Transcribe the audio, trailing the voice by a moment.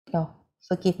of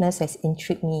forgiveness has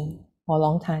intrigued me for a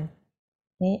long time.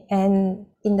 Okay? And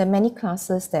in the many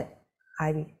classes that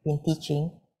I've been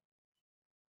teaching,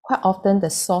 quite often the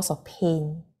source of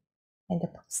pain and the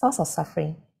source of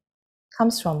suffering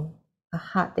comes from a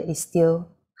heart that is still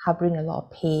harboring a lot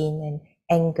of pain and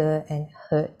anger and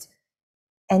hurt.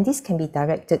 And this can be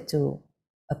directed to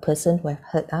a person who have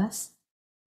hurt us,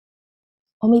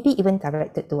 or maybe even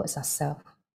directed towards ourselves.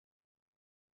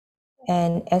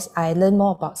 And as I learn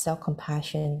more about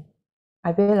self-compassion,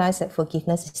 I realize that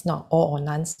forgiveness is not all or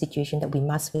none situation that we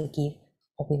must forgive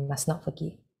or we must not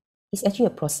forgive. It's actually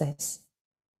a process.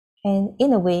 And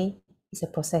in a way, it's a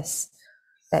process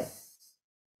that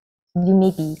you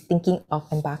may be thinking of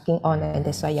embarking on, and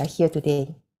that's why you're here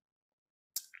today.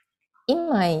 In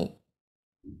my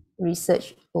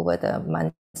research over the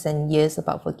months and years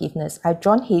about forgiveness, I've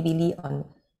drawn heavily on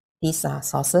these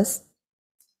sources.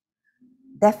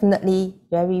 Definitely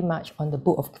very much on the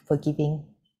Book of Forgiving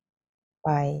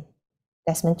by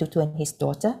Desmond Tutu and his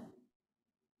daughter.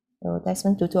 So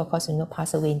Desmond Tutu, of course,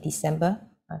 passed away in December.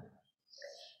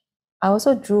 I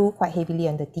also drew quite heavily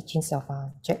on the teachings of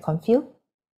Jack Confield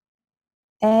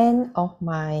and of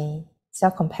my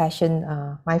self-compassion,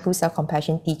 mindful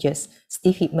self-compassion teachers,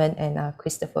 Steve Hickman and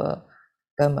Christopher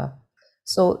Germer.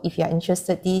 So if you're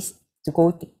interested to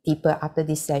go deeper after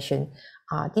this session,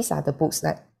 these are the books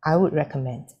that I would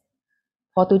recommend.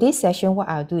 For today's session, what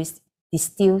I'll do is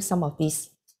distill some of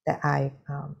these that I've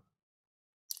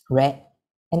read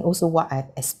and also what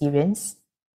I've experienced,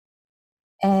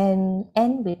 and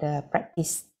end with a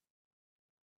practice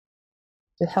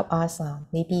to help us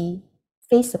maybe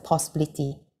face the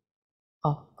possibility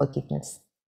of forgiveness.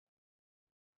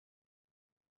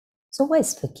 So what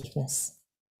is forgiveness?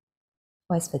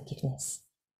 What is forgiveness?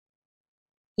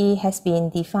 It has been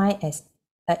defined as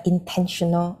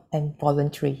intentional and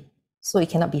voluntary. So it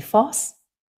cannot be forced,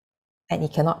 and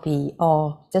it cannot be,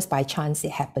 just by chance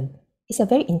it happened. It's a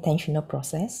very intentional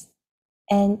process,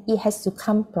 and it has to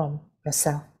come from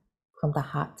yourself, from the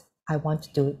heart. I want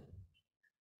to do it.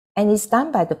 And it's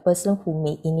done by the person who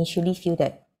may initially feel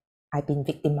that I've been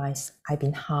victimized, I've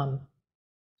been harmed.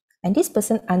 And this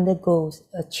person undergoes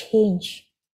a change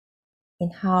in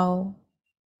how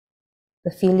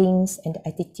the feelings and the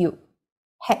attitude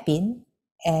had been,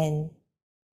 and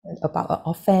about an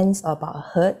offense, or about a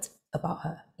hurt, about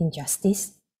an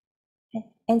injustice,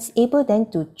 and is able then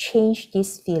to change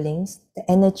these feelings, the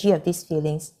energy of these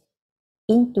feelings,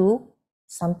 into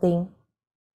something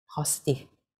positive.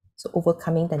 So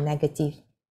overcoming the negative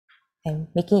and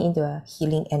making it into a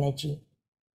healing energy.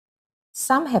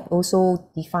 Some have also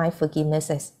defined forgiveness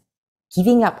as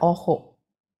giving up all hope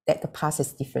that the past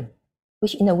is different,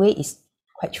 which in a way is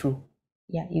quite true.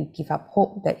 Yeah, you give up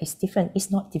hope that it's different.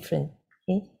 It's not different.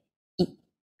 Okay,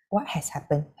 what has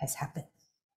happened has happened.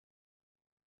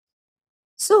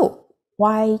 So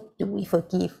why do we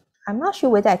forgive? I'm not sure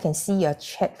whether I can see your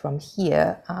chat from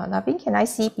here. Navin, can I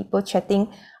see people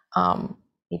chatting?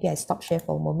 Maybe I stop share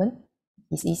for a moment.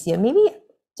 It's easier. Maybe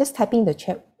just typing in the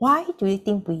chat, why do you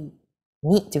think we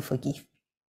need to forgive?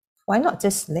 Why not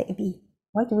just let it be?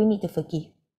 Why do we need to forgive?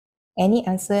 Any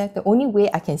answer? The only way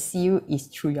I can see you is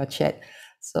through your chat.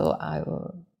 So I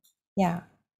will, yeah.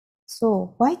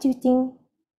 So why do you think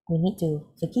we need to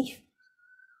forgive?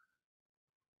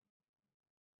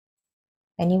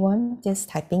 Anyone just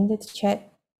typing the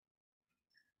chat?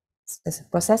 It's a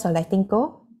process of letting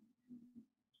go.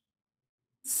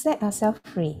 Set ourselves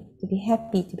free, to be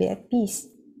happy, to be at peace.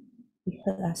 We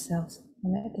hurt ourselves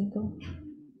and letting go.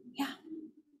 Yeah,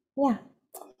 yeah.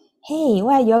 Hey,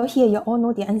 why are you all here? You all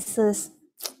know the answers.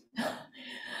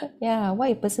 Yeah,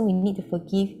 what a person we need to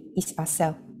forgive is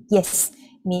ourselves. Yes,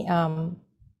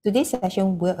 today's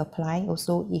session will apply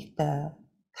also if the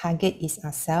target is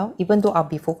ourselves, even though I'll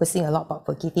be focusing a lot about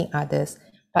forgiving others,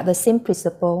 but the same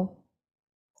principle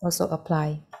also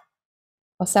apply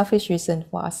for selfish reason,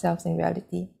 for ourselves in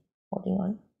reality. Holding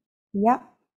on.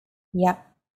 Yep.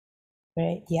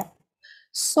 Right, yep.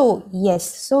 So yes,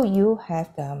 so you have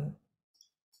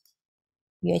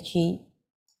you actually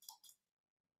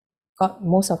got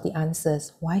most of the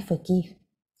answers. Why forgive?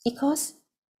 Because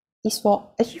it's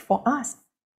actually for us.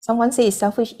 Someone say it's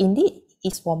selfish. Indeed,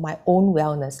 it's for my own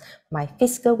wellness, my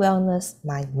physical wellness,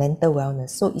 my mental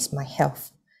wellness. So it's my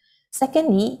health.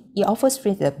 Secondly, it offers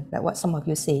freedom, like what some of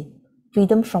you say.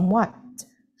 Freedom from what?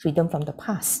 Freedom from the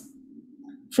past.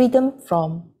 Freedom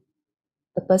from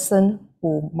the person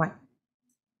who might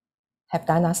have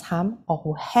done us harm or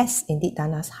who has indeed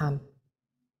done us harm.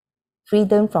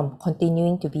 Freedom from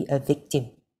continuing to be a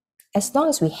victim. As long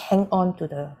as we hang on to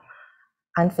the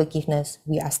unforgiveness,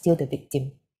 we are still the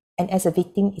victim. And as a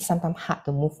victim, it's sometimes hard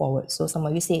to move forward. So some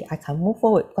of you say, I can't move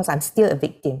forward because I'm still a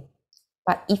victim.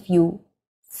 But if you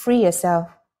free yourself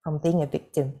from being a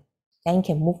victim, then you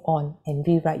can move on and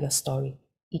rewrite your story.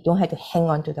 You don't have to hang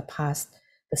on to the past,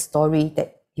 the story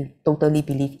that you totally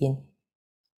believe in,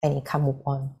 and you can't move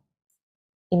on.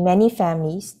 In many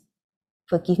families,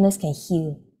 forgiveness can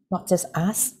heal not just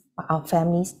us, but our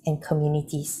families and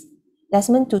communities.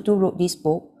 Desmond Tutu wrote this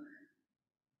book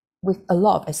with a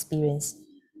lot of experience.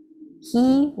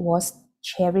 He was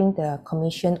chairing the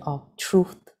Commission of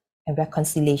Truth and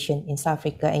Reconciliation in South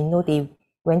Africa, and they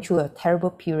went through a terrible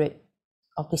period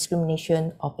of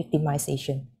discrimination, of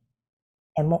victimization.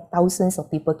 And thousands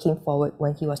of people came forward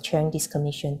when he was chairing this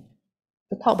commission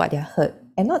to talk about their hurt,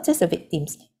 and not just the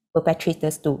victims,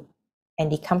 perpetrators too.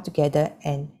 And they come together,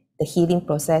 and the healing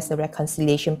process, the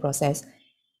reconciliation process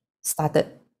started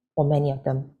for many of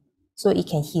them. So it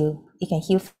can heal. It can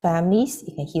heal families,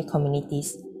 it can heal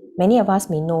communities. Many of us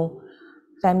may know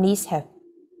families have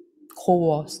Cold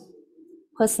Wars.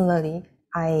 Personally,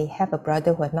 I have a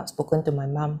brother who has not spoken to my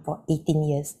mom for 18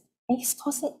 years, and it's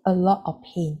causing a lot of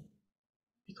pain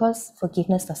because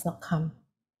forgiveness does not come,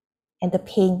 and the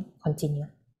pain continues.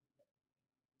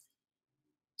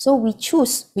 So we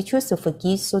choose to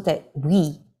forgive so that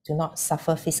we do not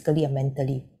suffer physically or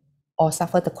mentally, or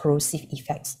suffer the corrosive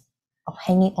effects of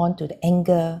hanging on to the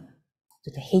anger,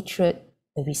 to the hatred,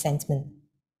 the resentment.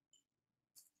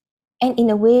 And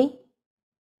in a way,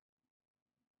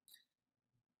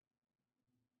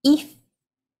 if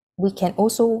we can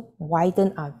also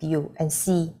widen our view and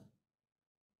see,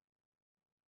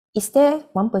 is there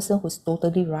one person who's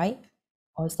totally right,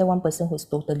 or is there one person who's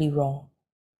totally wrong?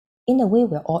 In a way,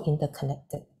 we're all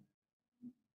interconnected.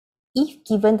 If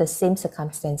given the same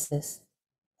circumstances,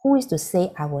 who is to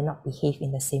say I will not behave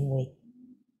in the same way?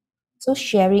 So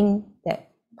sharing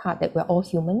that part that we're all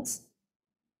humans,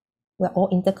 we're all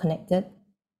interconnected,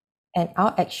 and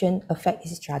our action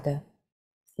affects each other.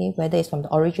 Okay? Whether it's from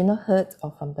the original hurt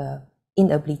or from the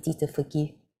inability to forgive,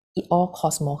 it all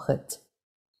causes more hurt.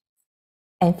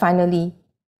 And finally,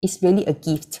 it's really a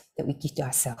gift that we give to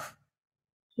ourselves.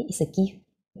 Okay? It's a gift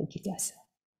that we give to ourselves.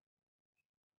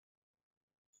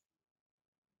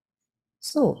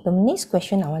 So the next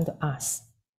question I want to ask,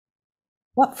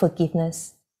 what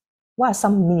are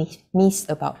some myths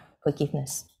about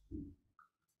forgiveness?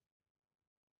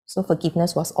 So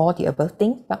forgiveness was all the above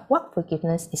things, but what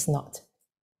forgiveness is not?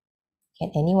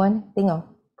 Can anyone think of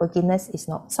forgiveness is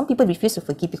not? Some people refuse to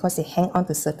forgive because they hang on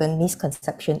to certain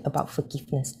misconceptions about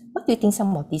forgiveness. What do you think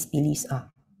some of these beliefs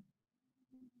are?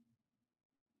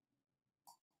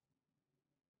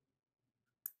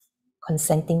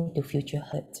 Consenting to future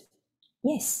hurt.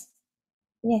 Yes.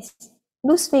 Yes.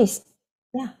 Lose face.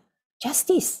 Yeah.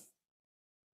 Justice.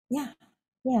 Yeah.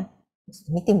 Yeah.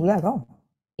 Admitting we are wrong.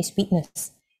 It's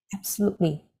weakness.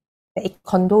 Absolutely. That it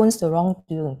condones the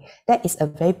wrongdoing. That is a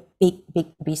very big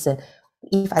reason.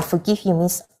 If I forgive you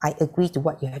means I agree to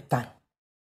what you have done.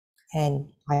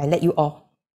 And I let you off.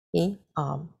 Okay?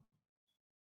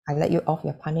 I let you off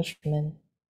your punishment.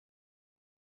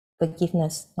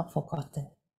 Forgiveness, not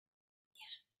forgotten.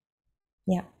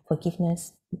 Yeah,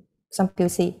 forgiveness. Some people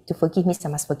say to forgive means I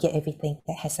must forget everything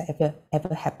that has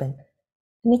ever happened.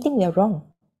 Admitting we are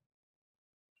wrong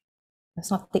does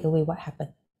not take away what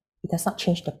happened. It does not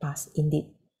change the past,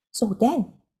 indeed. So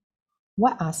then,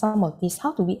 what are some of these?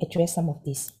 How do we address some of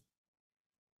these?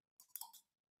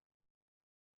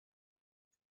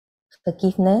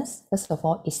 Forgiveness, first of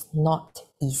all, is not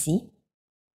easy.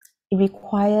 It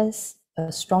requires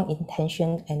a strong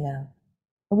intention and a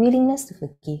willingness to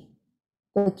forgive.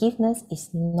 Forgiveness is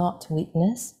not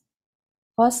weakness.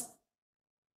 First,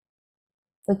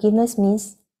 forgiveness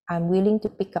means I'm willing to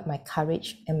pick up my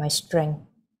courage and my strength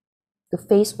to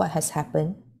face what has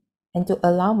happened and to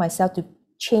allow myself to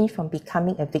change from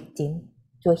becoming a victim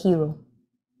to a hero.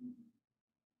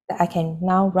 That I can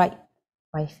now write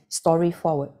my story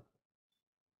forward.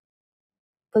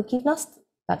 Forgiveness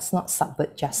does not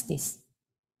subvert justice.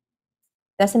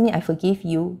 Doesn't mean I forgive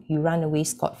you, you run away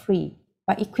scot-free,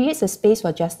 but it creates a space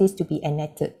for justice to be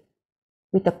enacted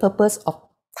with the purpose of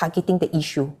targeting the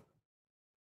issue.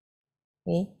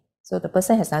 Okay, so the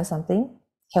person has done something.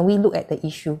 Can we look at the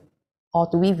issue, or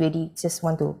do we really just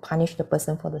want to punish the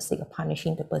person for the sake of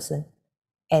punishing the person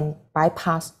and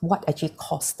bypass what actually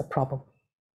caused the problem?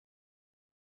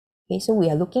 Okay, so we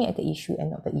are looking at the issue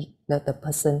and not the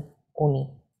person only.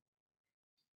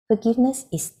 Forgiveness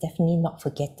is definitely not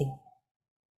forgetting.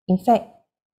 In fact,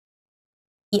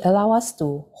 it allows us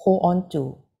to hold on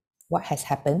to what has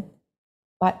happened,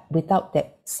 but without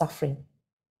that suffering,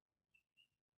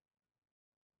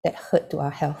 that hurt to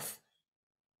our health.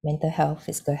 mental health,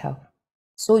 physical health.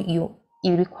 So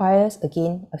it requires,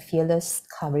 again, a fearless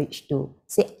courage to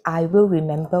say, I will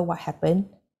remember what happened,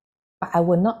 but I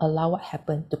will not allow what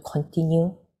happened to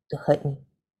continue to hurt me.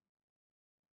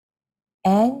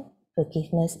 And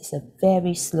forgiveness is a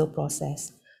very slow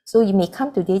process. So you may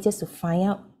come today just to find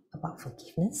out about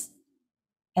forgiveness.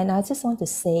 And I just want to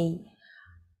say,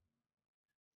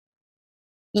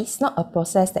 it's not a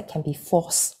process that can be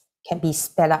forced, can be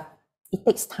sped up. It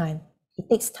takes time. It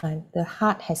takes time. The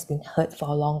heart has been hurt for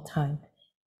a long time.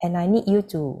 And I need you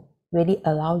to really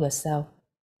allow yourself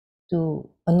to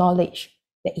acknowledge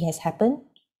that it has happened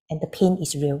and the pain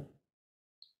is real.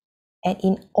 And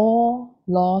in all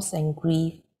loss and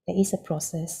grief, there is a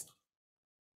process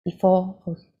before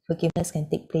forgiveness can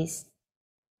take place.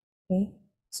 Okay?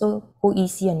 So go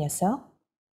easy on yourself.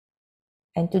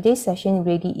 And today's session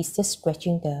really is just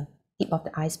scratching the tip of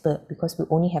the iceberg because we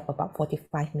only have about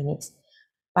 45 minutes.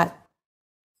 But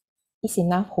it's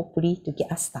enough, hopefully, to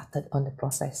get us started on the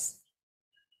process.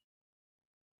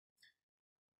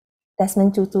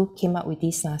 Desmond Tutu came up with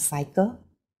this cycle.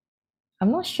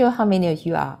 I'm not sure how many of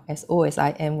you are as old as I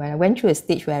am. When I went through a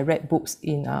stage where I read books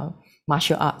in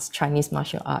martial arts, Chinese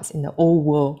martial arts, in the old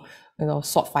world,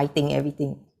 sword fighting,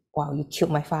 everything. Wow, you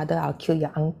killed my father, I'll kill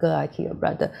your uncle, I'll kill your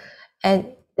brother.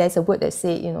 And there's a word that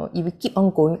says, if you keep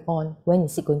on going on, when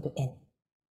is it going to end?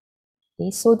 Okay,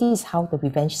 so this is how the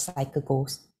revenge cycle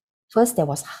goes. First, there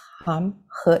was harm,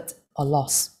 hurt, or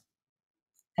loss,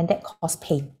 and that caused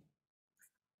pain.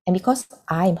 And because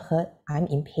I'm hurt, I'm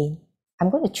in pain, I'm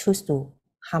going to choose to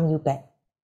harm you back.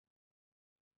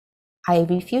 I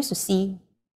refuse to see,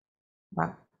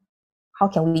 wow, how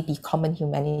can we be common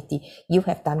humanity? You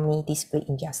have done me this great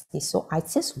injustice, so I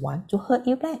just want to hurt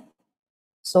you back.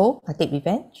 So I take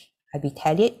revenge, I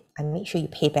retaliate, I make sure you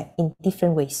pay back in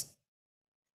different ways.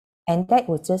 And that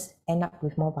will just end up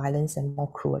with more violence and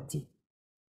more cruelty.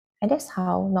 And that's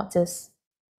how, not just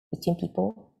between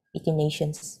people, between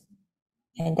nations,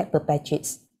 and that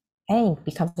perpetuates and it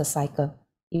becomes a cycle.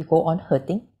 You go on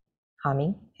hurting,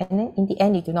 harming, and then in the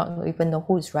end, you do not even know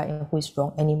who is right and who is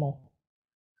wrong anymore.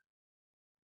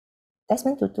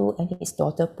 Desmond Tutu and his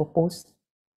daughter proposed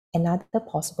another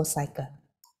possible cycle.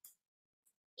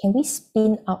 Can we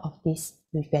spin out of this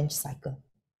revenge cycle?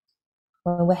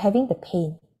 When we're having the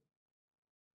pain,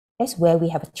 that's where we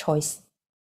have a choice.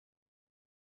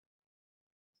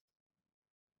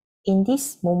 In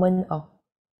this moment of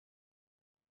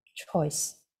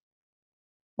choice,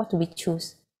 what do we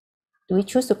choose? Do we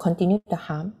choose to continue the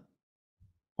harm?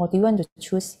 Or do we want to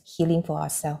choose healing for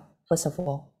ourselves, first of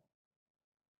all?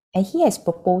 And he has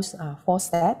proposed 4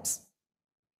 steps.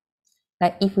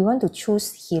 Like if we want to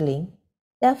choose healing,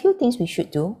 there are a few things we should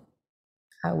do,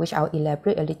 which I'll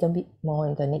elaborate a little bit more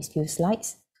in the next few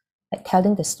slides. Like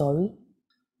telling the story.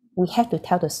 We have to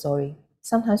tell the story.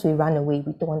 Sometimes we run away,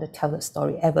 we don't want to tell the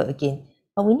story ever again,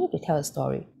 but we need to tell the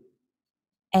story.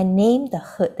 And name the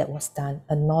hurt that was done,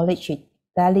 acknowledge it,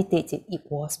 validate it, it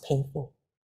was painful.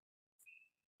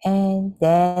 And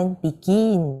then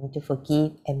begin to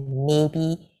forgive and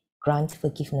maybe grant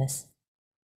forgiveness.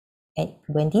 And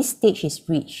when this stage is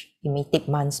reached, it may take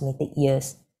months, may take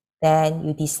years, then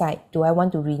you decide, do I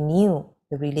want to renew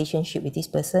the relationship with this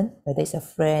person, whether it's a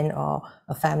friend or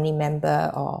a family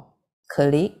member or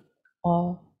colleague,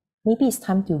 or maybe it's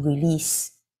time to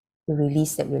release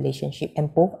that relationship,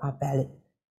 and both are valid.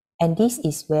 And this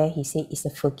is where he said it's a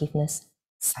forgiveness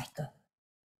cycle.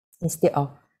 Instead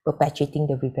of perpetuating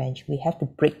the revenge, we have to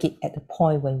break it at the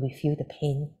point when we feel the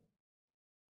pain.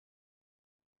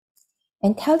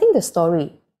 And telling the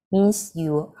story means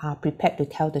you are prepared to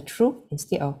tell the truth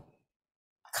instead of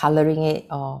coloring it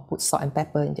or put salt and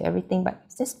pepper into everything, but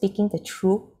just speaking the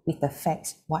truth with the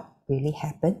facts, what really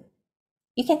happened.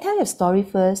 You can tell your story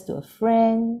first to a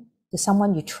friend, to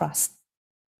someone you trust,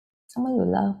 someone you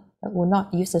love that will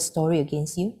not use the story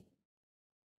against you.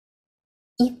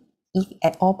 If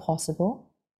at all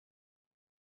possible,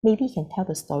 maybe you can tell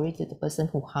the story to the person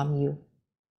who harmed you,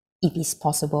 if it's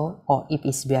possible or if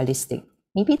it's realistic.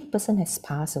 Maybe the person has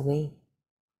passed away.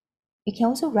 You can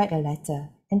also write a letter,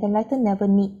 and the letter never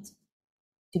needs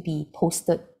to be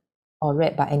posted or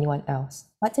read by anyone else,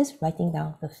 but just writing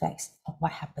down the facts of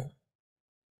what happened.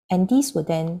 And these will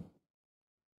then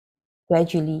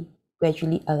gradually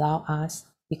allow us,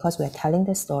 because we're telling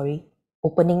the story,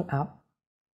 opening up,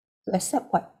 to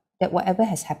accept that whatever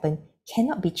has happened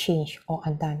cannot be changed or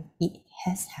undone. It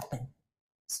has happened.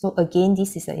 So again,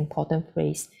 this is an important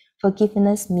phrase.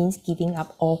 Forgiveness means giving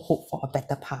up all hope for a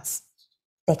better past.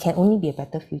 There can only be a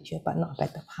better future, but not a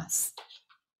better past.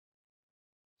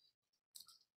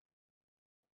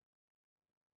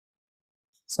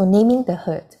 So naming the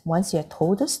hurt, once you have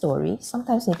told the story,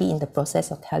 sometimes maybe in the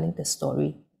process of telling the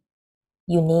story,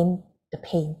 you name the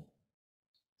pain.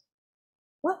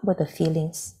 What were the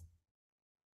feelings?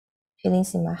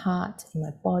 Feelings in my heart, in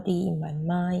my body, in my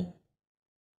mind.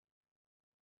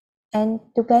 And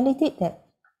to validate that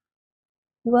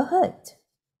you were hurt.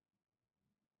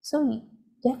 So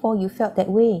therefore you felt that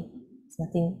way. It's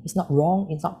nothing, it's not wrong,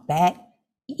 it's not bad.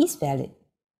 It is valid.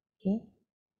 Okay?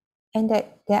 And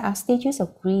that there are stages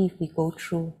of grief we go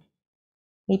through.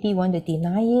 Maybe you want to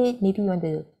deny it, maybe you want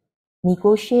to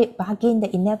negotiate, bargain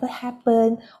that it never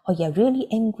happened, or you're really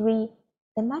angry.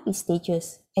 There might be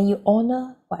stages, and you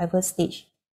honor whatever stage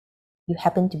you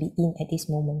happen to be in at this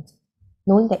moment,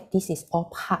 knowing that this is all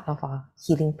part of our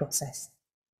healing process.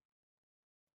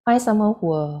 Find someone who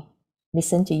will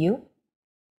listen to you,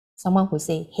 someone who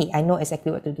say, hey, I know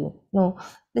exactly what to do. No,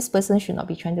 this person should not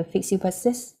be trying to fix you, but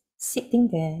just sitting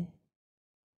there,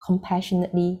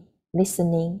 compassionately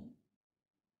listening,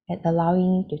 and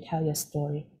allowing you to tell your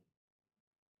story.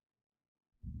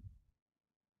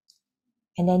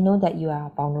 And then know that you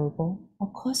are vulnerable.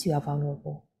 Of course you are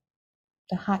vulnerable.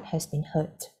 The heart has been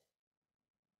hurt.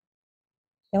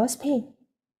 There was pain.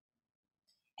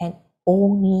 And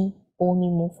only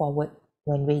move forward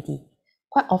when ready.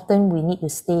 Quite often we need to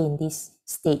stay in this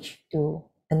stage to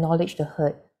acknowledge the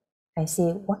hurt and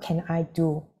say, what can I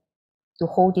do to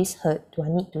hold this hurt? Do I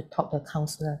need to talk to a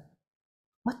counselor?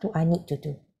 What do I need to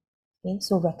do? Okay,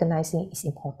 so recognizing it is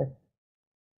important.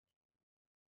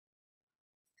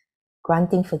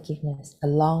 Granting forgiveness, a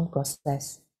long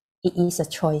process. It is a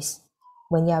choice.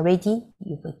 When you are ready,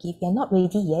 you forgive. You are not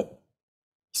ready yet,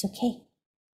 it's okay,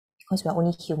 because we are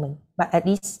only human. But at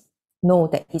least know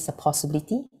that it's a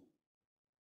possibility.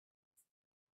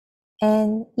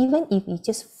 And even if we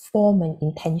just form an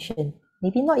intention,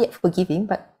 maybe not yet forgiving,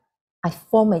 but I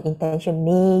form an intention,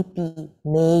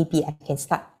 maybe I can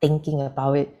start thinking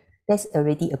about it. That's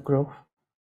already a growth.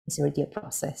 It's already a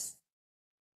process.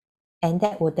 And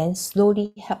that will then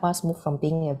slowly help us move from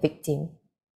being a victim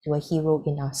to a hero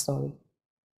in our story.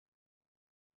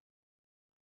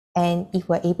 And if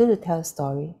we're able to tell a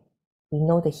story, we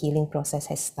know the healing process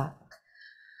has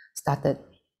started.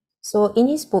 So in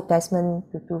his book, Desmond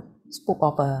Tutu spoke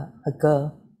of a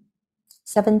girl,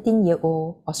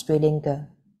 17-year-old Australian girl,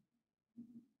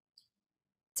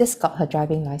 just got her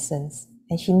driving license,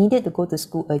 and she needed to go to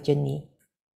school urgently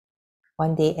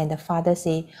one day, and the father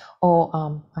say,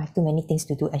 I have too many things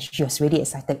to do, and she was really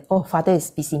excited. Oh, father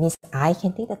is busy, means I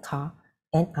can take the car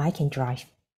and I can drive.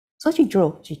 So she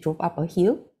drove up a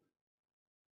hill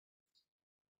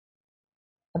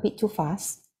a bit too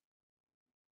fast,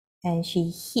 and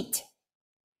she hit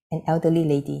an elderly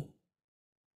lady,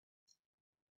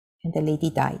 and the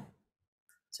lady died.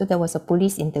 So there was a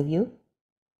police interview,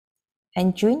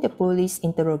 and during the police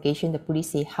interrogation, the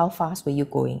police say, how fast were you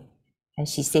going? And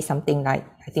she said something like,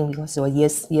 I think because it was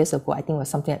years ago, I think it was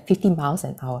something like 50 miles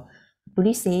an hour. The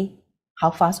police say,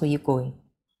 how fast were you going?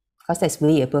 Because that's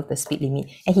way above the speed limit.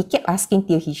 And he kept asking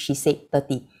till she said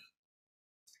 30.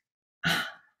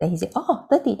 Then he said,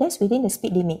 30, that's within the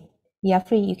speed limit. You are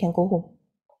free, you can go home.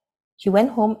 She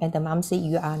went home, and the mom said,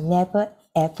 you are never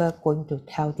ever going to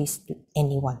tell this to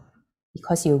anyone,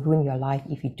 because you'll ruin your life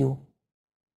if you do.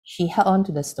 She held on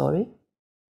to the story,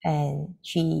 and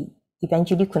she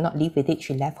eventually could not live with it.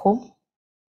 She left home.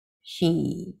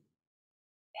 She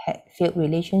had failed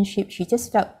relationship. She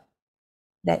just felt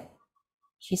that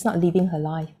she's not living her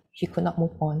life. She could not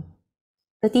move on.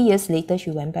 30 years later, she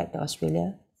went back to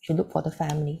Australia. She looked for the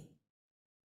family,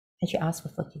 and she asked for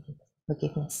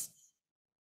forgiveness.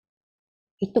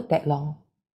 It took that long.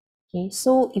 Okay,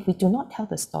 so if we do not tell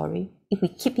the story, if we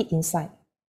keep it inside,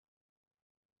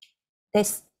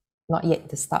 that's not yet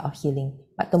the start of healing.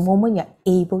 But the moment you're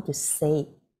able to say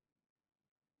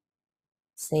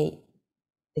it,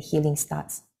 the healing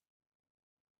starts.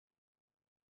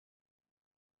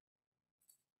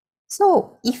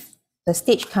 So if the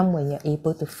stage comes when you're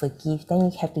able to forgive, then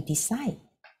you have to decide,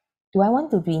 do I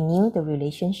want to renew the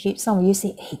relationship? Some of you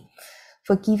say, hey,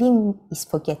 forgiving is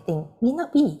forgetting. May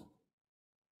not be.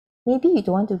 Maybe you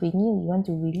don't want to renew, you want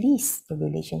to release the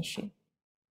relationship.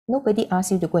 Nobody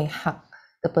asks you to go and hug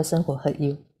the person who hurt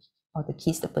you, or to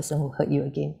kiss the person who hurt you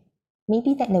again.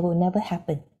 Maybe that will never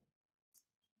happen,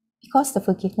 because the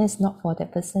forgiveness is not for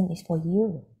that person, it's for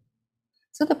you.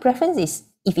 So the preference is,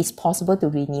 if it's possible to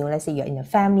renew, let's say you're in a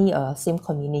family or same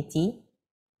community,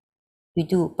 you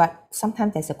do, but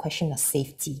sometimes there's a question of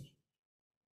safety,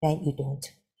 then you don't.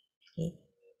 Okay.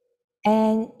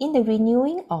 And in the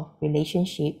renewing of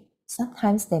relationship,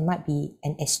 sometimes there might be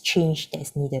an exchange that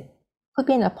is needed. Could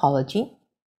be an apology,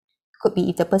 could be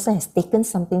if the person has taken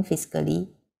something physically,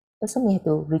 person may have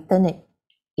to return it.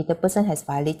 If the person has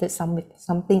violated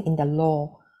something in the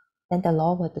law, then the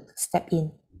law will have to step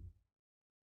in.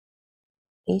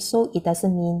 Okay, so it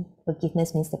doesn't mean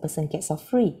forgiveness means the person gets off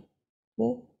free.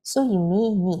 Okay, so you may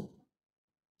need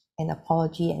an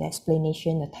apology, an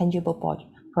explanation, a tangible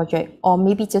project, or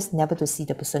maybe just never to see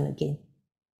the person again.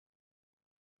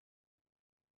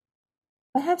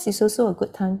 Perhaps it's also a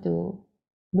good time to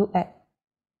look at,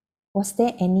 was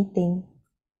there anything,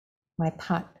 my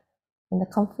part, in the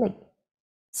conflict?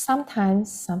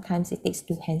 Sometimes it takes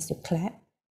two hands to clap,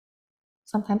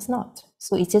 sometimes not.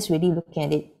 So it's just really looking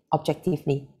at it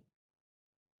objectively.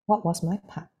 What was my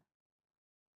part?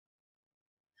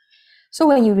 So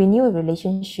when you renew a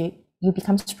relationship, you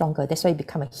become stronger. That's why you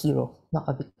become a hero, not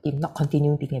a victim, not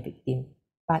continuing being a victim.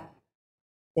 But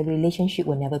the relationship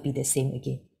will never be the same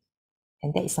again.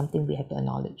 And that is something we have to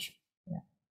acknowledge. Yeah.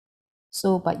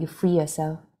 So, but you free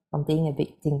yourself from being a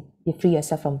victim. You free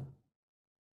yourself from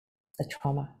the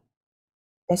trauma.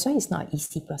 That's why it's not an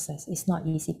easy process. It's not an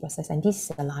easy process. And this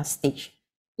is the last stage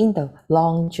in the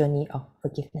long journey of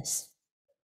forgiveness.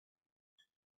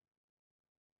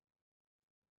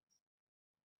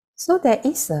 So there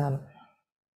is,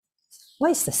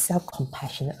 what is the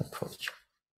self-compassionate approach?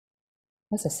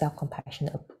 What's a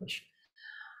self-compassionate approach?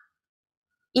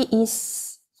 It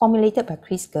is formulated by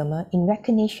Chris Germer in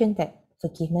recognition that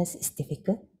forgiveness is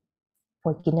difficult.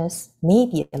 Forgiveness may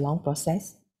be a long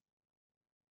process.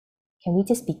 Can we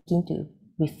just begin to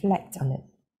reflect on it?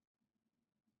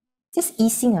 Just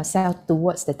easing ourselves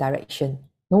towards the direction,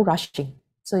 no rushing.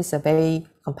 So it's a very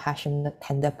compassionate,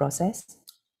 tender process.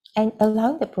 And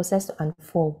allowing the process to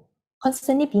unfold,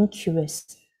 constantly being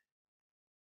curious,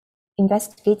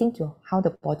 investigating to how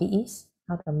the body is,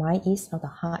 how the mind is, how the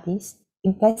heart is,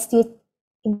 investigating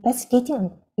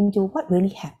into what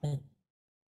really happened.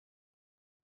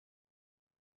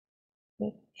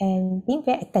 Okay? And being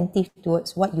very attentive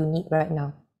towards what you need right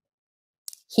now.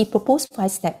 He proposed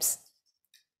 5 steps.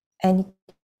 And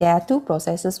there are 2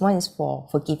 processes. One is for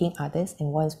forgiving others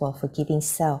and one is for forgiving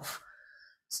self.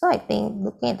 So I think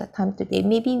looking at the time today,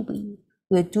 maybe we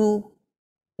will do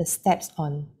the steps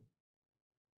on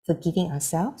forgiving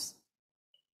ourselves.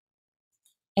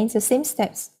 And it's the same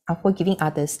steps of forgiving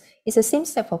others. It's the same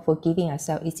step for forgiving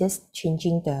ourselves. It's just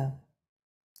changing the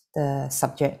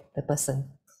subject, the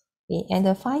person. Okay? And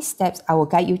the 5 steps I will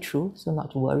guide you through, so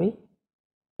not to worry,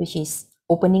 which is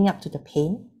opening up to the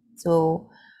pain. So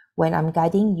when I'm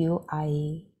guiding you,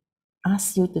 I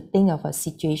ask you to think of a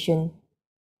situation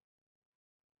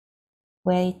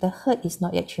where the hurt is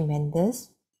not yet tremendous.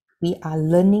 We are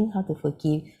learning how to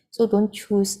forgive. So don't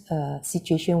choose a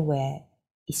situation where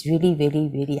it's really, really,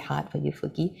 really hard for you to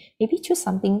forgive. Maybe choose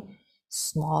something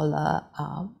smaller,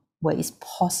 where it's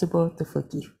possible to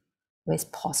forgive. Where it's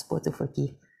possible to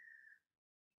forgive.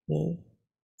 Okay.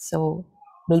 So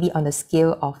maybe on a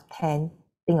scale of 10,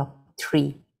 think of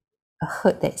 3. A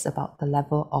hurt that is about the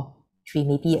level of 3.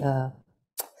 Maybe a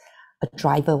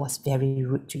driver was very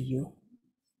rude to you.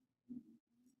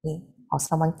 Okay. Or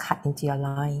someone cut into your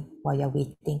line while you're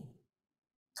waiting,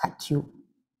 cut you,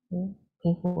 okay.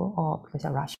 Painful, or because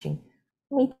you're rushing.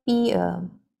 Maybe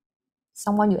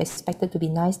someone you expected to be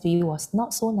nice to you was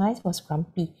not so nice, was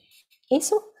grumpy. Okay,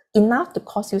 so enough to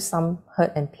cause you some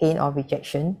hurt and pain or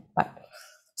rejection, but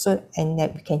so, and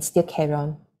that we can still carry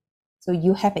on. So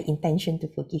you have an intention to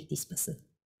forgive this person.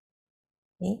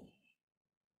 Okay,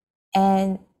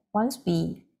 and once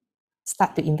we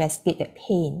start to investigate that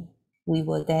pain, we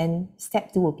will then,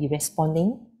 step 2 will be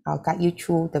responding. I'll guide you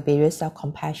through the various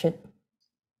self-compassionate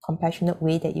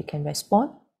way that you can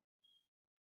respond.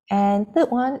 And third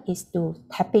one is to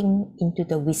tapping into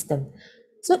the wisdom.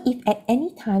 So if at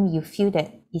any time you feel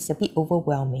that it's a bit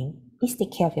overwhelming, please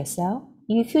take care of yourself.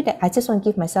 If you feel that I just want to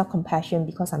give myself compassion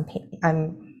because I'm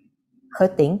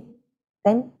hurting,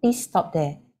 then please stop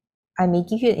there. I may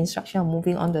give you the instruction of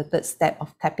moving on to the 3rd step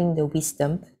of tapping the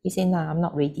wisdom. You say, nah, I'm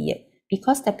not ready yet.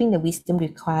 Because tapping the wisdom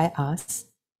requires us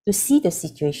to see the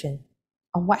situation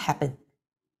of what happened.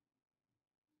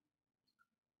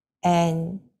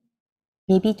 And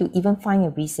maybe to even find a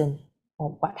reason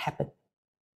for what happened.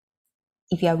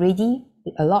 If you are ready,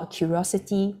 with a lot of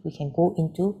curiosity, we can go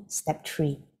into step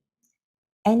 3.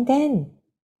 And then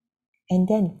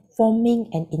forming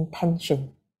an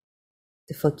intention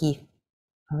to forgive.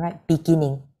 All right,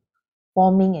 beginning,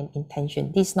 forming an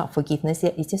intention. This is not forgiveness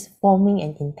yet, it's just forming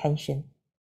an intention.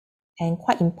 And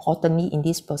quite importantly, in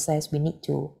this process, we need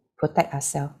to protect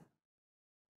ourselves,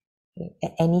 okay,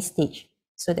 at any stage,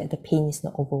 so that the pain is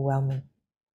not overwhelming.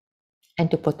 And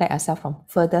to protect ourselves from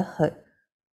further hurt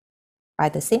by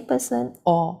the same person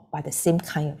or by the same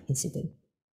kind of incident.